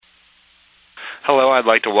Hello, I'd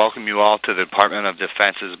like to welcome you all to the Department of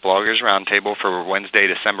Defense's Bloggers Roundtable for Wednesday,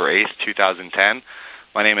 December 8th, 2010.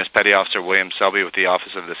 My name is Petty Officer William Selby with the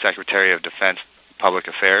Office of the Secretary of Defense Public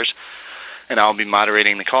Affairs, and I'll be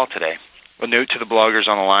moderating the call today. A note to the bloggers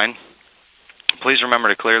on the line: please remember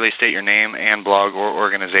to clearly state your name and blog or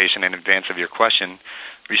organization in advance of your question.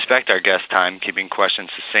 Respect our guest time, keeping questions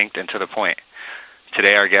succinct and to the point.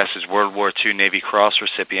 Today our guest is World War II Navy Cross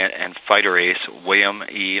recipient and fighter ace William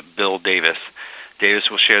E. Bill Davis. Davis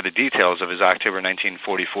will share the details of his October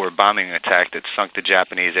 1944 bombing attack that sunk the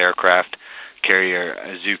Japanese aircraft carrier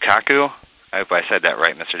Zuikaku. I hope I said that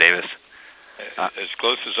right, Mr. Davis. As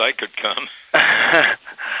close as I could come.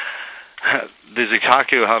 The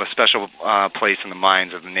Zuikaku held a special place in the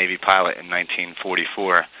minds of the Navy pilot in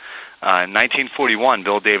 1944. In 1941,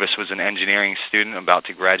 Bill Davis was an engineering student about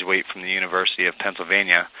to graduate from the University of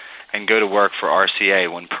Pennsylvania and go to work for RCA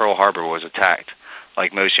when Pearl Harbor was attacked.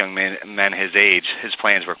 Like most young men his age, his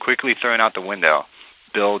plans were quickly thrown out the window.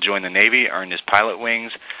 Bill joined the Navy, earned his pilot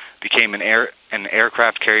wings, became an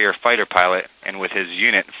aircraft carrier fighter pilot, and with his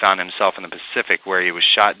unit found himself in the Pacific where he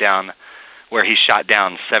shot down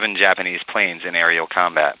 7 Japanese planes in aerial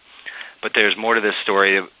combat. But there's more to this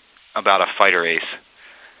story about a fighter ace.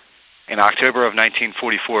 In October of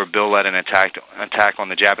 1944, Bill led an attack on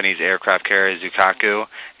the Japanese aircraft carrier Zuikaku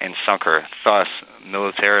and sunk her, thus,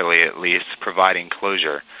 militarily at least, providing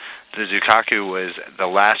closure. The Zuikaku was the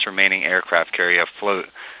last remaining aircraft carrier afloat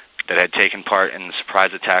that had taken part in the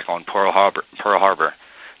surprise attack on Pearl Harbor.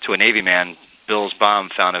 To a Navy man, Bill's bomb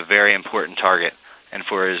found a very important target, and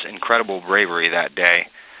for his incredible bravery that day,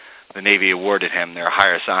 the Navy awarded him their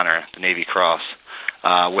highest honor, the Navy Cross.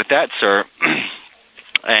 With that, sir,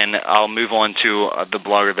 and I'll move on to the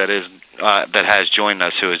blogger that has joined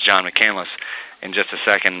us, who is John McCandless, in just a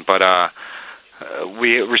second. But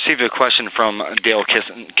we received a question from Dale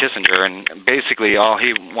Kissinger, and basically all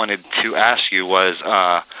he wanted to ask you was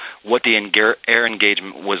what the air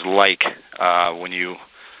engagement was like when you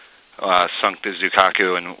sunk the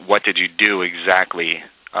Zuikaku, and what did you do exactly,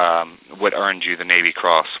 what earned you the Navy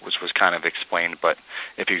Cross, which was kind of explained, but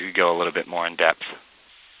if you could go a little bit more in depth.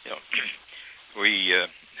 Yeah. We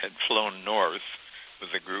had flown north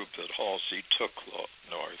with a group that Halsey took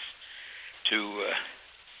north to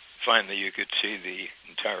find that you could see the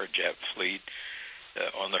entire Jap fleet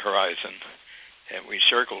on the horizon. And we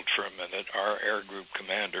circled for a minute. Our air group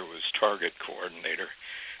commander was target coordinator,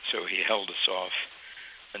 so he held us off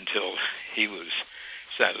until he was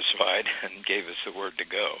satisfied and gave us the word to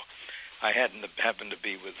go. I happened to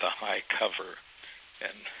be with the high cover,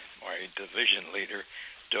 and my division leader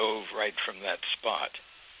dove right from that spot,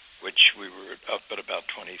 which we were up at about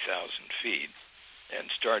 20,000 feet, and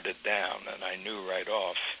started down, and I knew right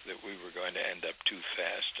off that we were going to end up too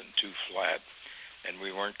fast and too flat, and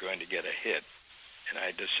we weren't going to get a hit, and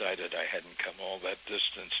I decided I hadn't come all that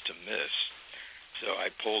distance to miss. So I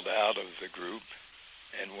pulled out of the group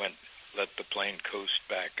and let the plane coast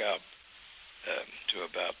back up to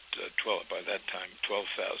about 12,000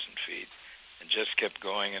 feet, and just kept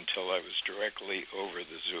going until I was directly over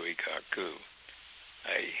the Zuikaku.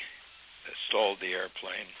 I stalled the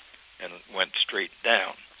airplane and went straight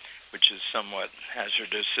down, which is somewhat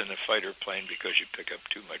hazardous in a fighter plane because you pick up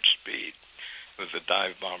too much speed. With a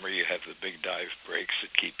dive bomber, you have the big dive brakes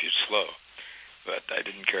that keep you slow, but I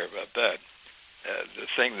didn't care about that. The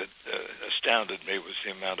thing that astounded me was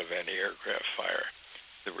the amount of anti-aircraft fire.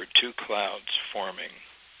 There were 2 clouds forming,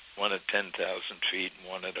 one at 10,000 feet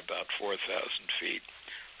and one at about 4,000 feet,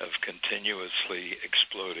 of continuously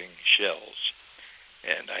exploding shells.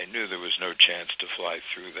 And I knew there was no chance to fly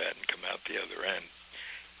through that and come out the other end.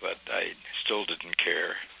 But I still didn't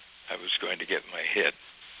care. I was going to get my hit.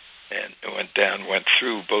 And it went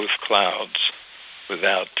through both clouds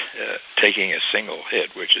without taking a single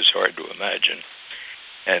hit, which is hard to imagine,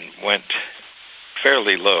 and went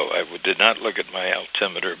fairly low. I did not look at my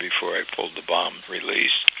altimeter before I pulled the bomb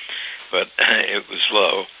release, but it was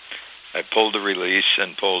low. I pulled the release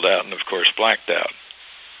and pulled out and, of course, blacked out.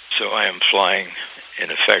 So I am flying,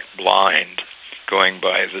 in effect, blind, going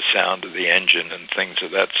by the sound of the engine and things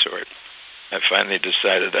of that sort. I finally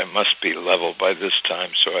decided I must be level by this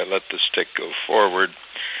time, so I let the stick go forward,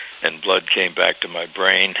 and blood came back to my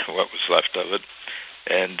brain, what was left of it,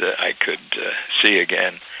 and I could see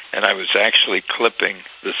again. And I was actually clipping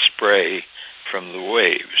the spray from the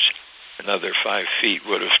waves. Another 5 feet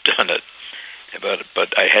would have done it,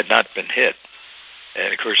 but I had not been hit.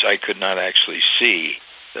 And, of course, I could not actually see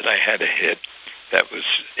that I had a hit. That was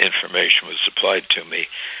information was supplied to me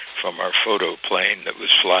from our photo plane that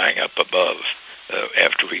was flying up above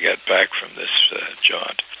after we got back from this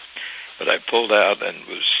jaunt. But I pulled out and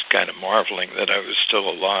was kind of marveling that I was still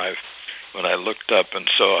alive when I looked up and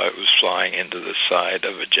saw I was flying into the side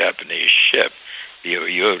of a Japanese ship, the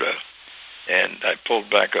Toyota, and I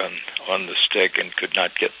pulled back on the stick and could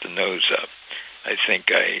not get the nose up. I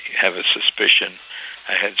think I have a suspicion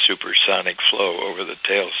I had supersonic flow over the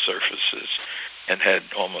tail surfaces and had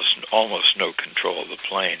almost no control of the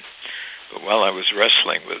plane. But while I was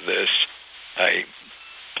wrestling with this, I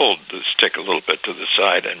pulled the stick a little bit to the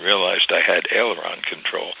side and realized I had aileron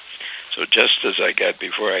control. So just as I got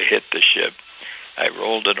before I hit the ship, I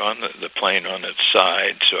rolled it on the plane on its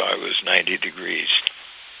side, so I was 90 degrees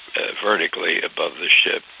vertically above the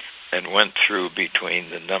ship, and went through between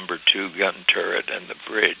the number 2 gun turret and the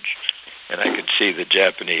bridge. And I could see the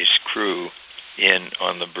Japanese crew in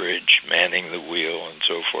on the bridge, manning the wheel and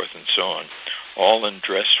so forth and so on, all in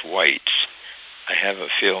dress whites. I have a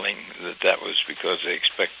feeling that was because they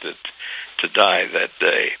expected to die that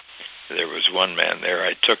day. There was one man there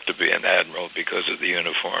I took to be an admiral because of the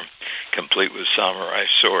uniform, complete with samurai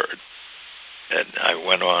sword. And I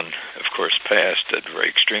went on, of course, past at very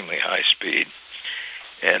extremely high speed.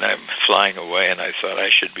 And I'm flying away, and I thought I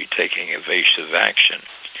should be taking evasive action.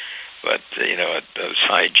 But, at those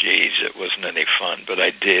high G's, it wasn't any fun. But I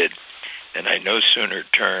did. And I no sooner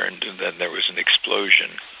turned than there was an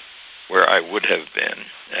explosion where I would have been.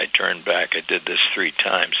 I turned back. I did this 3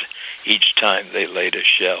 times. Each time they laid a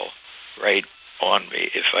shell right on me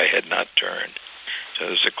if I had not turned. So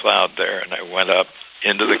there's a cloud there, and I went up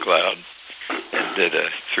into the cloud and did a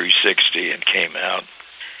 360 and came out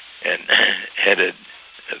and headed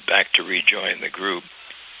back to rejoin the group.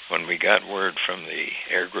 When we got word from the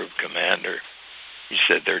air group commander, he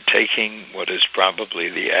said they're taking what is probably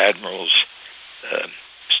the admiral's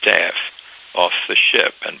staff off the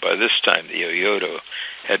ship. And by this time, the Toyota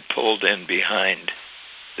had pulled in behind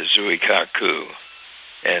the Zuikaku,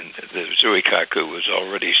 and the Zuikaku was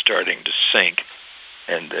already starting to sink,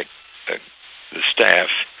 and the staff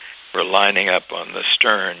were lining up on the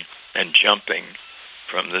stern and jumping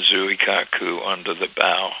from the Zuikaku onto the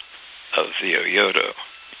bow of the Toyota.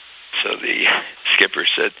 So the skipper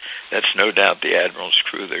said, "That's no doubt the admiral's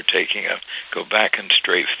crew they're taking up. Go back and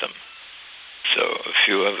strafe them." So a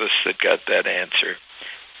few of us that got that answer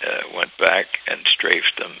went back and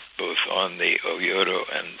strafed them, both on the Toyota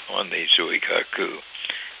and on the Zuikaku.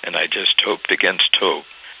 And I just hoped against hope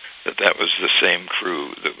that was the same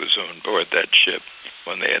crew that was on board that ship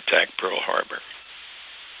when they attacked Pearl Harbor.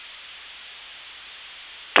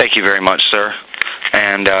 Thank you very much, sir.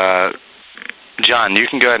 And John, you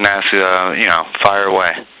can go ahead and ask, fire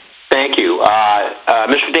away. Thank you.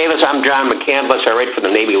 Mr. Davis, I'm John McCandless. I write for the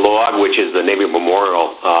Navy Log, which is the Navy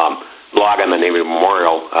Memorial blog on the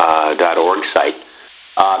NavyMemorial.org site.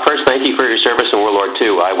 First, thank you for your service in World War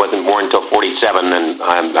II. I wasn't born until 47, and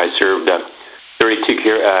I served a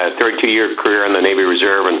 32-year career in the Navy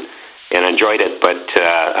Reserve and enjoyed it, but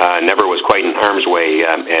never was quite in harm's way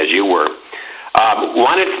as you were.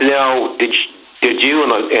 Wanted to know, did you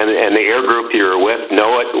and the air group you were with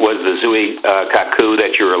know it was the Zuikaku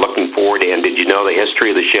that you were looking for, and did you know the history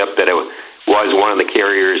of the ship, that it was one of the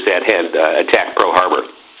carriers that had attacked Pearl Harbor?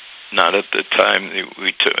 Not at the time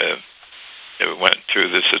we went through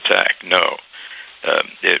this attack, no.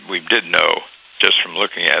 We did know, just from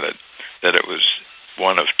looking at it, that it was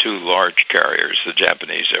one of 2 large carriers the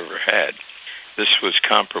Japanese ever had. This was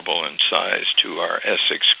comparable in size to our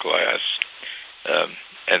Essex class,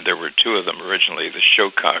 and there were 2 of them originally, the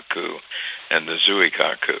Shokaku and the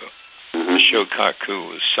Zuikaku. The Shokaku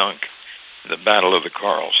was sunk in the Battle of the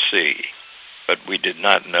Coral Sea, but we did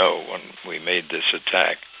not know when we made this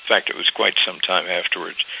attack. In fact, it was quite some time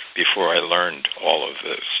afterwards before I learned all of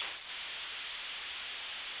this.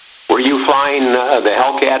 Were you flying the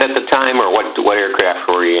Hellcat at the time, or what aircraft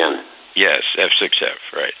were you in? Yes,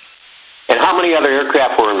 F-6F, right. And how many other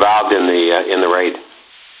aircraft were involved in the raid?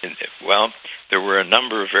 Well, there were a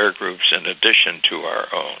number of air groups in addition to our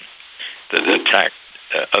own that attacked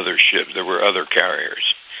other ships. There were other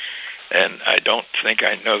carriers. And I don't think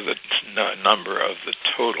I know the number of the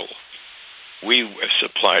total. We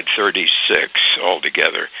supplied 36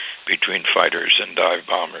 altogether between fighters and dive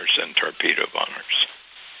bombers and torpedo bombers.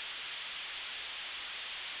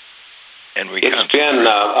 And it's been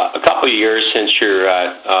a couple of years since your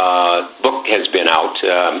book has been out.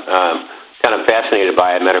 Kind of fascinated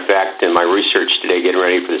by it. Matter of fact, in my research today, getting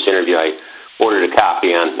ready for this interview, I ordered a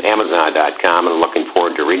copy on Amazon.com, and I'm looking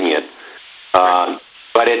forward to reading it. But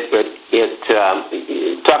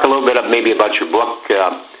talk a little bit maybe about your book.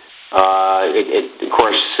 It of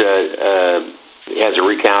course, has a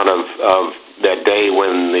recount of that day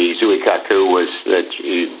when the Zuikaku that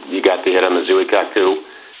you got the hit on the Zuikaku.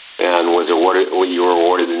 and you were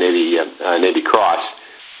awarded the Navy Cross.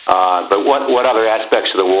 But what other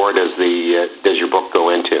aspects of the war does your book go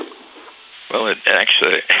into? Well, it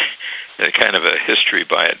actually kind of a history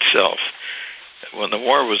by itself. When the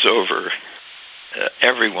war was over,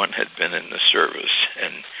 everyone had been in the service,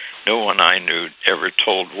 and no one I knew ever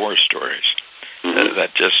told war stories.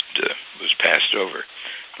 That just was passed over.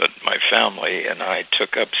 But my family and I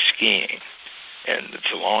took up skiing, and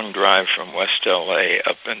it's a long drive from West L.A.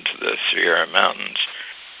 up into the Sierra Mountains,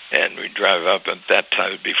 and we drive up at that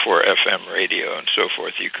time before FM radio and so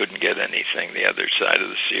forth. You couldn't get anything the other side of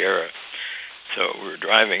the Sierra. So we were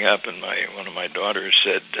driving up, and one of my daughters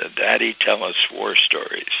said, "Daddy, tell us war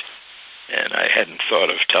stories." And I hadn't thought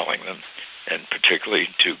of telling them, and particularly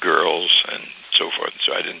to girls and so forth,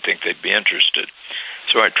 so I didn't think they'd be interested.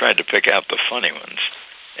 So I tried to pick out the funny ones,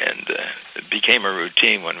 and it became a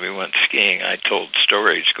routine when we went skiing. I told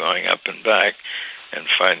stories going up and back, and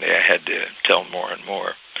finally I had to tell more and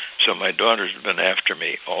more. So my daughter's been after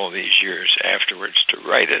me all these years afterwards to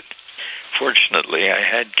write it. Fortunately, I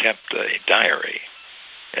had kept a diary.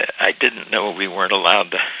 I didn't know we weren't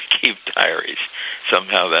allowed to keep diaries.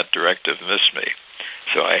 Somehow that directive missed me.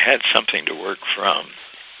 So I had something to work from,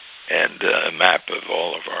 and a map of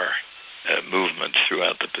all of our movements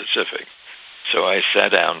throughout the Pacific. So I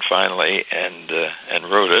sat down finally and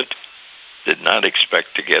wrote it. Did not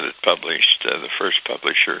expect to get it published. The first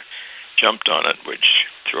publisher jumped on it, which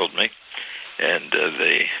thrilled me, and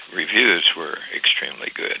the reviews were extremely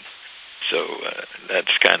good. So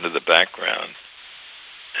that's kind of the background.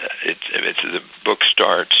 The book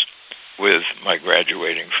starts with my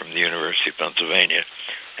graduating from the University of Pennsylvania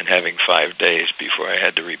and having 5 days before I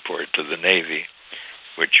had to report to the Navy,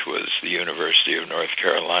 which was the University of North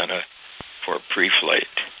Carolina, for pre-flight.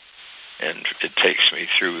 And it takes me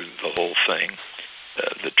through the whole thing,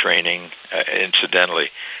 the training.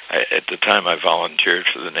 Incidentally, at the time I volunteered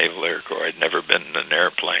for the Naval Air Corps, I'd never been in an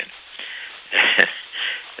airplane.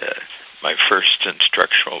 My first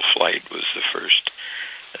instructional flight was the first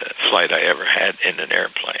flight I ever had in an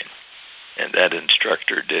airplane. And that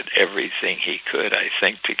instructor did everything he could, I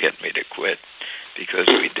think, to get me to quit, because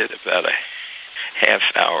we did about a half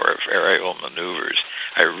hour of aerial maneuvers.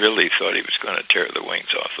 I really thought he was going to tear the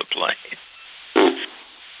wings off the plane.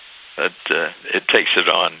 But it takes it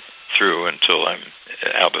on through until I'm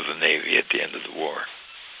out of the Navy at the end of the war.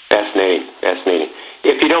 Fascinating.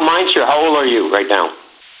 If you don't mind, sir, how old are you right now?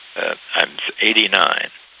 I'm 89.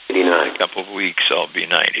 89. In a couple of weeks, I'll be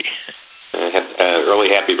 90. Early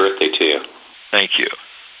happy birthday to you. Thank you.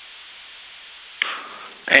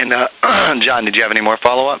 And, John, did you have any more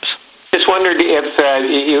follow-ups? Just wondered if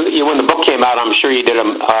you when the book came out, I'm sure you did a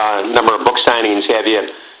number of book signings.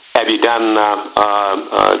 Have you done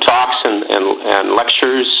talks and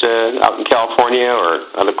lectures out in California or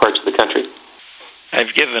other parts of the country?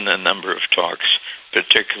 I've given a number of talks,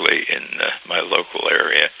 particularly in my local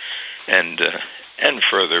area, and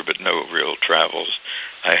further, but no real travels.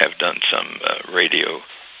 I have done some radio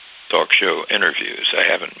talk show interviews. I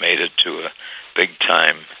haven't made it to a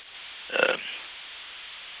big-time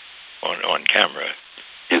on-camera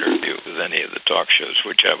interview with any of the talk shows,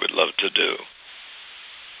 which I would love to do.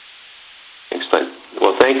 Excellent.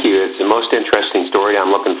 Well, thank you. It's the most interesting story.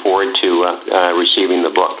 I'm looking forward to receiving the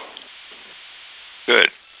book. Good.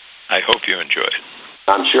 I hope you enjoy it.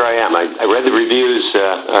 I'm sure I am. I read the reviews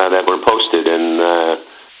that were posted,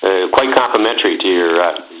 and quite complimentary to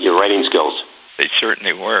your writing skills. They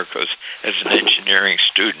certainly were, because as an engineering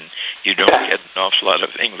student, you don't get an awful lot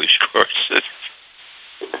of English courses.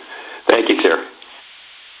 Thank you, sir.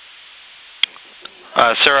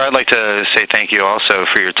 Sir, I'd like to say thank you also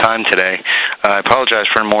for your time today. I apologize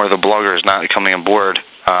for more of the bloggers not coming aboard,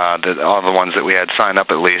 all the ones that we had signed up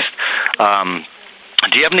at least.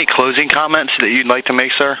 Do you have any closing comments that you'd like to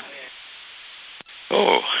make, sir?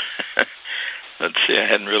 Oh, let's see. I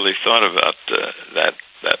hadn't really thought about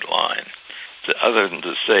that line. Other than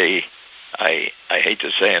to say, I hate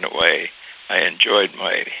to say in a way, I enjoyed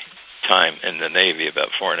my time in the Navy, about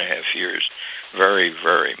 4.5 years, very,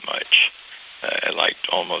 very much. I liked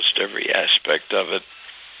almost every aspect of it,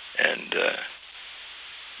 and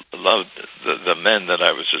loved the men that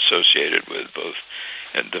I was associated with, both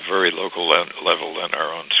at the very local level and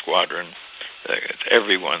our own squadron.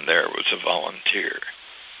 Everyone there was a volunteer,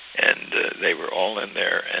 and they were all in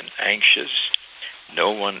there and anxious.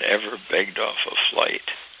 No one ever begged off a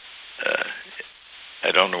flight.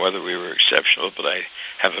 I don't know whether we were exceptional, but I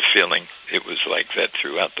have a feeling it was like that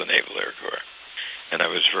throughout the Naval Air Corps, and I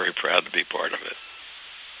was very proud to be part of it.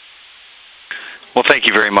 Well, thank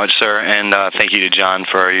you very much, sir, and thank you to John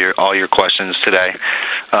for all your questions today.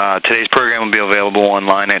 Today's program will be available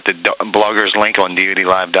online at the bloggers link on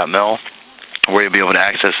DoDLive.mil, where you'll be able to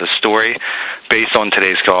access a story based on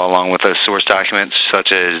today's call, along with those source documents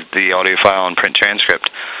such as the audio file and print transcript.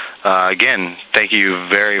 Again, thank you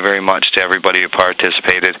very, very much to everybody who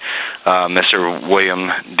participated, Mr.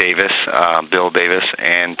 William Davis, Bill Davis,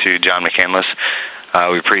 and to John McCandless.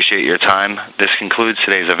 We appreciate your time. This concludes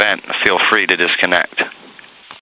today's event. Feel free to disconnect.